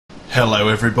Hello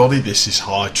everybody, this is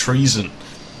High Treason.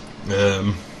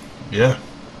 Yeah,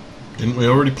 didn't we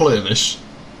already play this?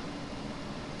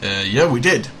 Yeah, we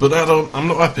did, but I'm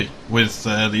not happy with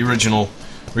the original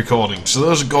recording. So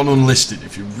those have gone unlisted.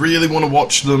 If you really want to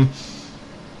watch them,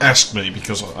 ask me,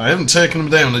 because I haven't taken them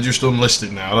down, they're just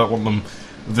unlisted now. I don't want them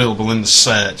available in the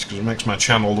search, because it makes my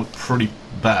channel look pretty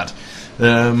bad.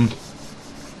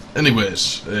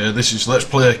 Anyways, this is Let's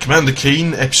Play Commander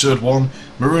Keen, Episode 1,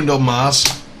 Marooned on Mars,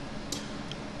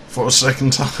 for a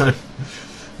second time.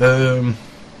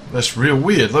 That's real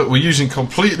weird. Look, we're using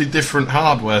completely different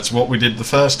hardware to what we did the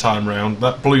first time round.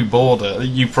 That blue border,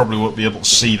 you probably won't be able to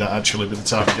see that actually by the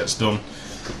time it gets done.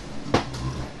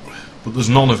 But there's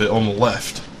none of it on the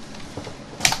left.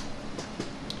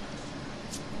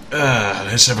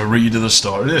 Let's have a read of the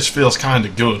story. This feels kind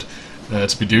of good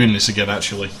to be doing this again,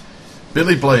 actually.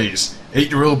 Billy Blaze,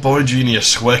 8-year-old boy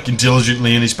genius, working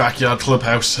diligently in his backyard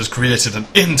clubhouse, has created an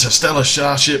interstellar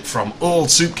starship from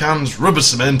old soup cans, rubber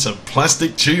cement and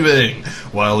plastic tubing.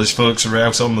 While his folks are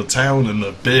out on the town and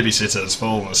the babysitter's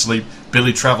fallen asleep,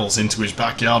 Billy travels into his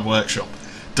backyard workshop,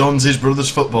 dons his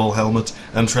brother's football helmet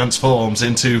and transforms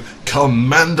into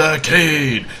Commander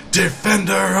Keen,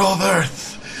 Defender of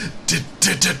Earth.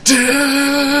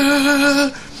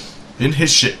 In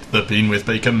his ship, the Bean with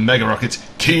Bacon Mega Rocket,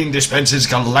 Keen dispenses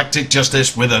galactic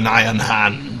justice with an iron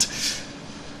hand.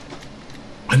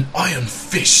 An iron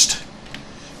fist.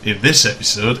 In this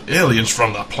episode, aliens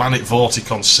from the planet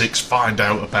Vorticon 6 find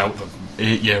out about the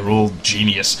 8-year-old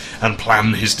genius and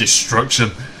plan his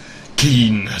destruction.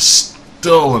 Keen has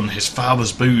stolen his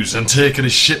father's booze and taken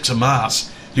his ship to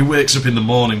Mars. He wakes up in the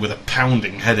morning with a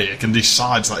pounding headache and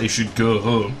decides that he should go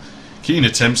home. Keen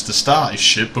attempts to start his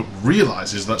ship, but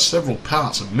realises that several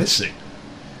parts are missing.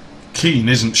 Keen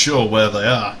isn't sure where they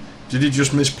are. Did he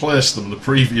just misplace them the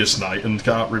previous night and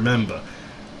can't remember?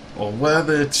 Or where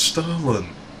they'd stolen?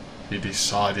 He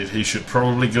decided he should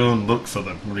probably go and look for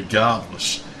them,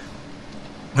 regardless.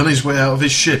 On his way out of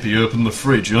his ship, he opened the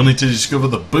fridge, only to discover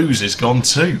the booze is gone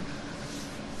too.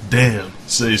 Damn,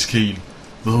 says Keen.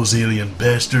 Those alien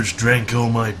bastards drank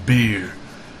all my beer.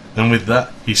 And with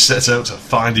that, he sets out to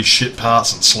find his ship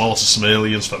parts and slaughter some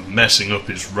aliens for messing up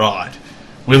his ride.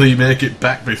 Will he make it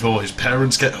back before his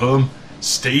parents get home?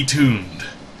 Stay tuned.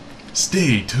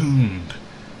 Stay tuned.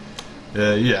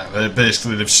 Yeah,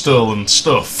 basically they've stolen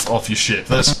stuff off your ship.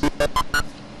 That's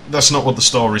not what the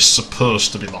story's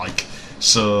supposed to be like.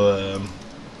 So,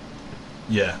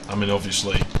 yeah, I mean,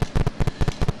 obviously...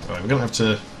 Right, we're gonna have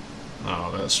to...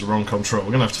 Oh, that's the wrong control. We're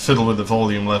going to have to fiddle with the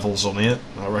volume levels on it.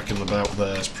 I reckon about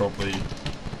there is probably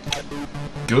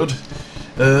good.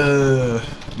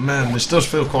 Man, this does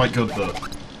feel quite good, though,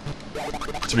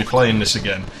 to be playing this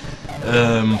again.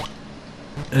 And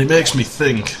it makes me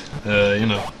think, you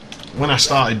know, when I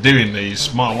started doing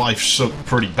these, my life sucked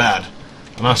pretty bad.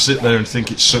 And I sit there and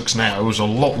think it sucks now. It was a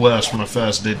lot worse when I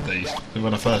first did these, than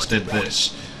when I first did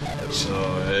this.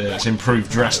 So, it's improved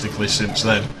drastically since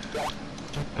then.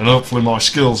 And hopefully my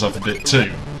skills have a bit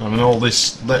too. I mean, all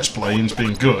this Let's Playing's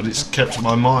been good. It's kept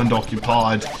my mind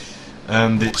occupied,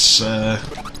 and it's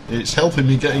helping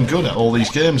me getting good at all these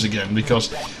games again,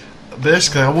 because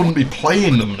basically I wouldn't be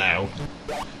playing them now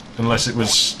unless it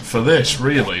was for this,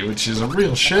 really, which is a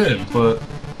real shame, but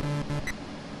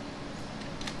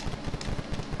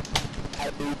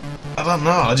I don't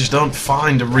know, I just don't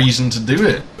find a reason to do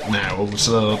it now,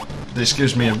 so this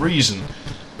gives me a reason.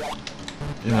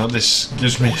 You know, this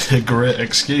gives me a great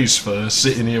excuse for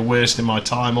sitting here wasting my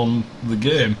time on the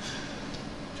game.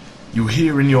 You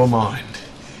hear in your mind,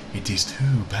 it is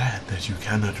too bad that you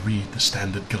cannot read the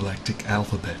standard galactic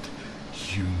alphabet,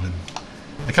 human.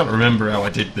 I can't remember how I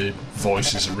did the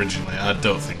voices originally. I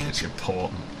don't think it's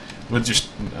important. I'm just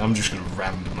going to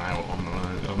random out on them.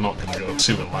 I'm not going to go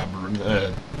too elaborate.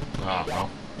 I don't know.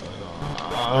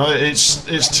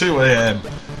 It's 2 AM.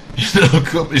 You know,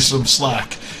 cut me some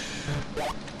slack.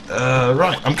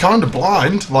 Right, I'm kind of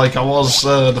blind, like I was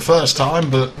the first time,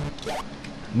 but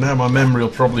now my memory will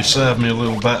probably serve me a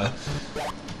little better.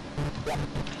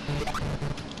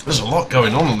 There's a lot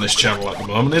going on this channel at the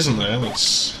moment, isn't there?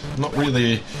 It's not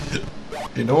really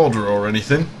in order or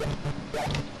anything.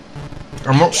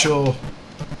 I'm not sure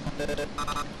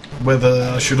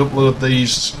whether I should upload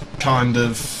these kind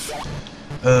of,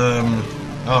 I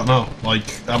don't know,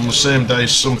 like on the same day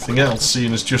as something else,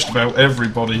 seeing as just about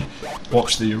everybody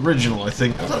watched the original, I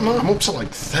think. I don't know, I'm up to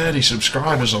like 30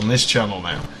 subscribers on this channel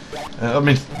now. I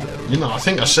mean, you know, I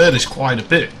think I say this quite a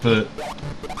bit, but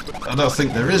I don't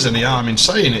think there is any harm in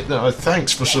saying it.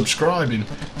 Thanks for subscribing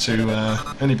to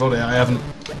anybody I haven't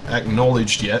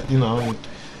acknowledged yet. You know,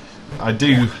 I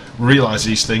do realise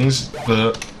these things,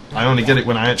 but I only get it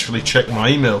when I actually check my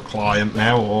email client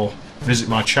now or visit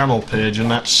my channel page,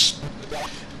 and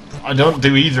I don't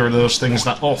do either of those things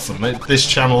that often. This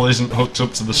channel isn't hooked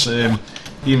up to the same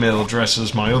email address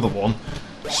as my other one,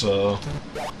 so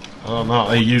I don't know,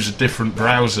 I use a different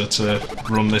browser to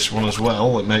run this one as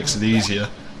well. It makes it easier.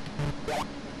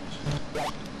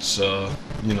 So,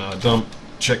 you know, I don't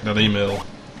check that email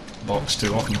box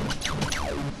too often.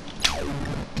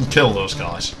 And kill those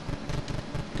guys.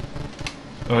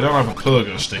 Oh, I don't have a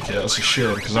pogo stick yet, that's a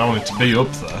shame, because I want it to be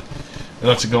up there. I'd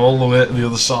have to go all the way to the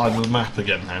other side of the map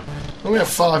again now. And we have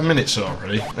 5 minutes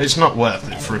already. It's not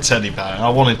worth it for a teddy bear. I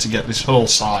wanted to get this whole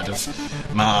side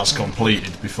of Mars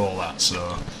completed before that,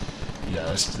 so yeah,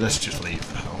 let's just leave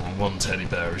that on. One teddy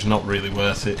bear is not really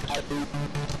worth it.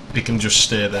 He can just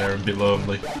stay there and be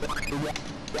lonely.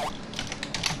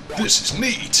 This is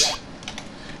neat!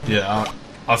 Yeah,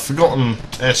 I've forgotten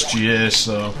SGA,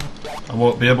 so I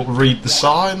won't be able to read the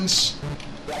signs.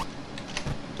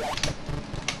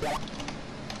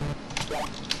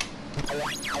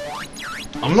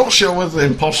 I'm not sure whether the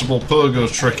impossible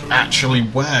pogo trick actually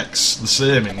works the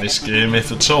same in this game,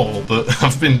 if at all, but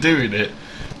I've been doing it.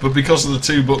 But because of the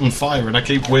 2-button firing, I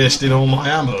keep wasting all my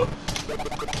ammo.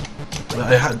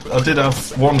 I did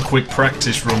have one quick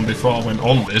practice run before I went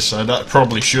on this, so that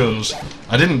probably shows.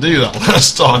 I didn't do that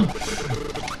last time.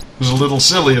 It was a little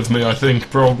silly of me, I think,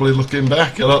 probably looking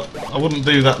back. I wouldn't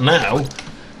do that now.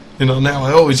 You know, now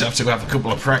I always have to have a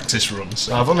couple of practice runs.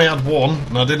 I've only had one,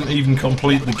 and I didn't even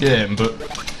complete the game, but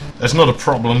it's not a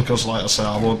problem, because like I say,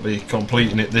 I won't be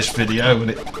completing it this video,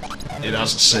 and it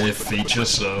has a save feature,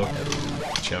 so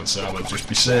chances I will just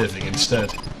be saving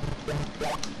instead.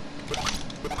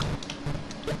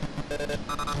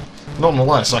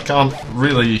 Nonetheless, I can't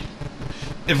really...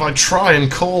 If I try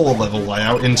and call a level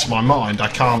layout into my mind, I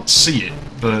can't see it,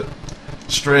 but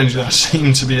strangely I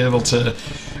seem to be able to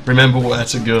remember where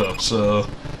to go, so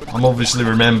I'm obviously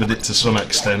remembered it to some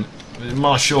extent.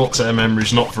 My short-term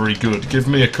memory's not very good. Give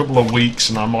me a couple of weeks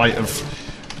and I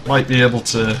might be able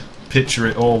to picture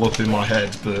it all up in my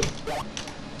head, but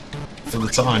for the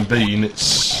time being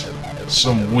it's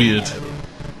some weird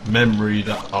memory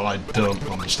that I don't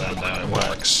understand how it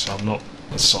works. I'm not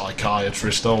a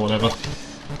psychiatrist or whatever.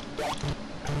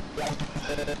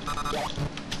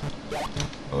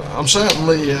 I'm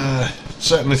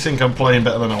certainly think I'm playing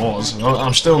better than I was.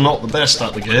 I'm still not the best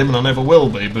at the game, and I never will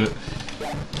be, but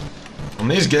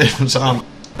these games aren't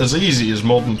as easy as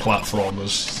modern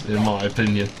platformers, in my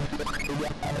opinion.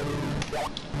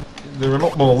 They're a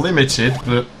lot more limited,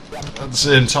 but at the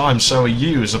same time, so are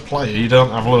you as a player. You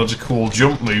don't have loads of cool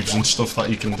jump moves and stuff that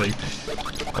you can do.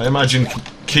 I imagine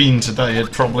Keen today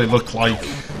would probably look like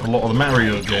a lot of the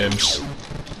Mario games.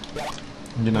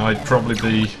 You know, it'd probably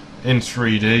be in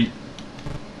 3D.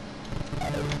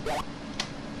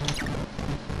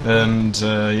 And,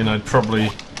 you know, it'd probably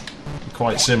be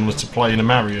quite similar to playing a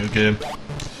Mario game.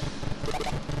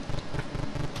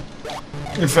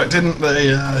 In fact, didn't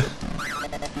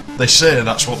they say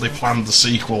that's what they planned the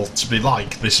sequel to be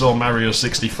like? They saw Mario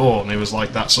 64 and it was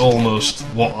like, that's almost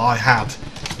what I had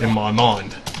in my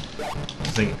mind.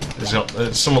 I think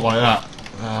it's something like that.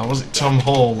 Was it Tom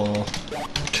Hall or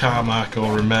Carmack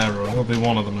or Romero? It'll be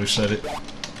one of them who said it.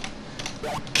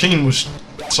 Keen was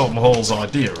Tom Hall's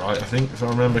idea, right? I think, if I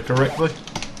remember correctly.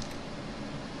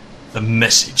 The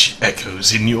message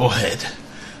echoes in your head.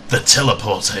 The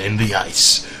teleporter in the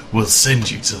ice will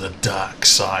send you to the dark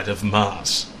side of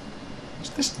Mars. What's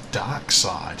this dark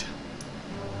side?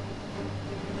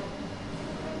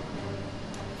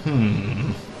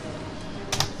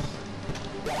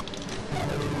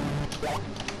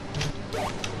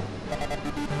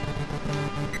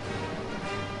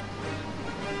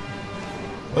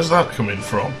 Where's that coming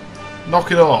from?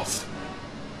 Knock it off.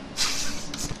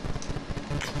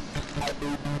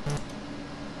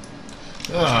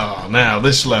 Ah, now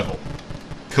this level.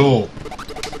 Cool.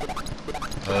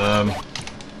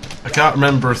 I can't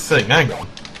remember a thing. Hang on.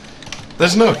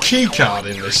 There's no key card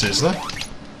in this, is there?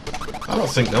 I don't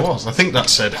think there was. I think that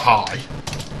said hi.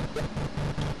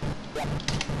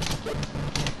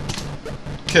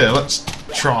 Okay, let's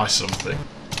try something.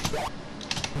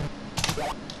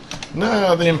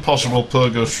 No, the impossible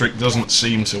pogo trick doesn't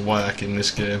seem to work in this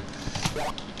game.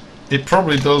 It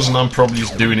probably does, and I'm probably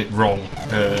just doing it wrong.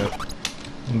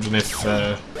 Wondering if...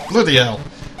 bloody hell!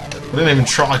 I didn't even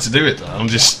try to do it though, I'm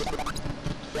just...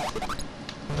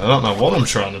 I don't know what I'm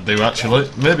trying to do actually.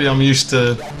 Maybe I'm used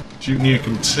to Duke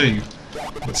Nukem 2.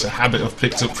 It's a habit I've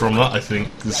picked up from that, I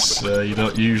think, because you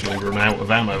don't usually run out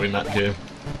of ammo in that game.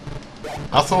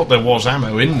 I thought there was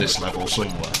ammo in this level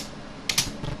somewhere.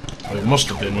 Well, it must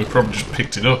have been, we probably just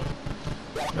picked it up.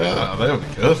 Ah, there we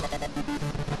go.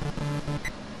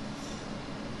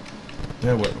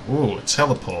 Yeah, whoa, a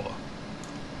teleport. I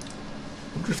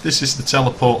wonder if this is the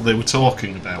teleport they were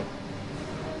talking about.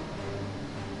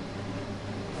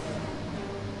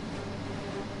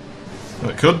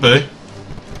 Well, it could be.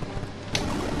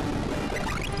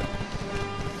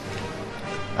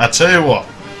 I tell you what,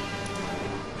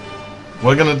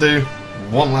 we're gonna do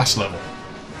one last level,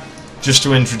 just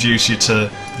to introduce you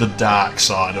to the dark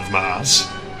side of Mars.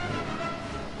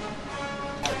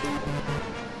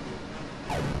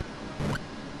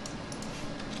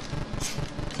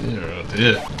 Dear oh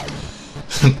dear.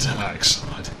 Dark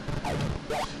side.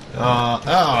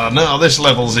 No, this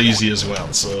level's easy as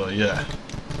well, so yeah.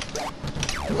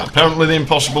 Apparently the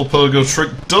impossible pogo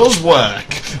trick does work!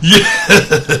 Yeah!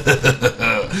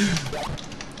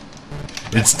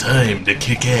 It's time to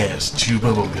kick ass, chew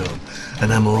bubblegum,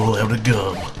 and I'm all out of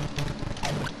gum.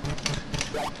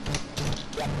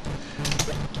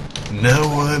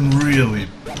 Now I'm really...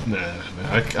 Nah,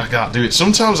 I can't do it.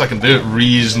 Sometimes I can do it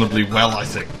reasonably well, I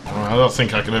think. I don't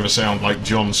think I can ever sound like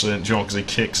John St. John because he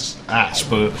kicks ass,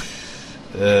 but...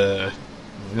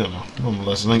 you know,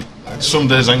 nonetheless, I think some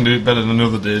days I can do it better than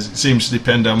other days. It seems to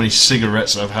depend how many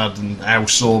cigarettes I've had and how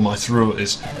sore my throat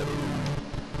is.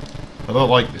 I don't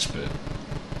like this bit.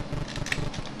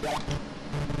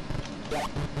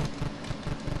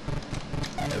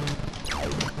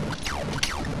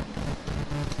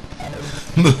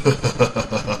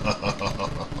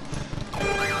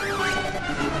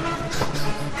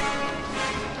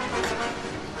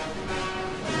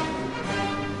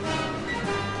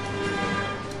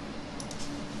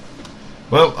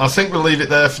 Well, I think we'll leave it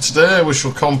there for today. We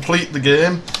shall complete the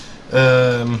game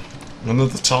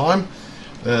another time.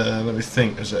 Let me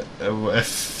think, is it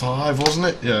F5, wasn't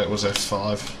it? Yeah, it was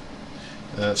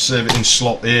F5. Save it in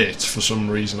slot 8 for some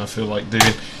reason I feel like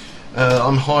doing.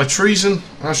 I'm High Treason.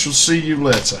 I shall see you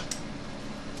later.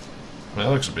 Well,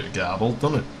 that looks a bit garbled,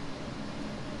 doesn't it?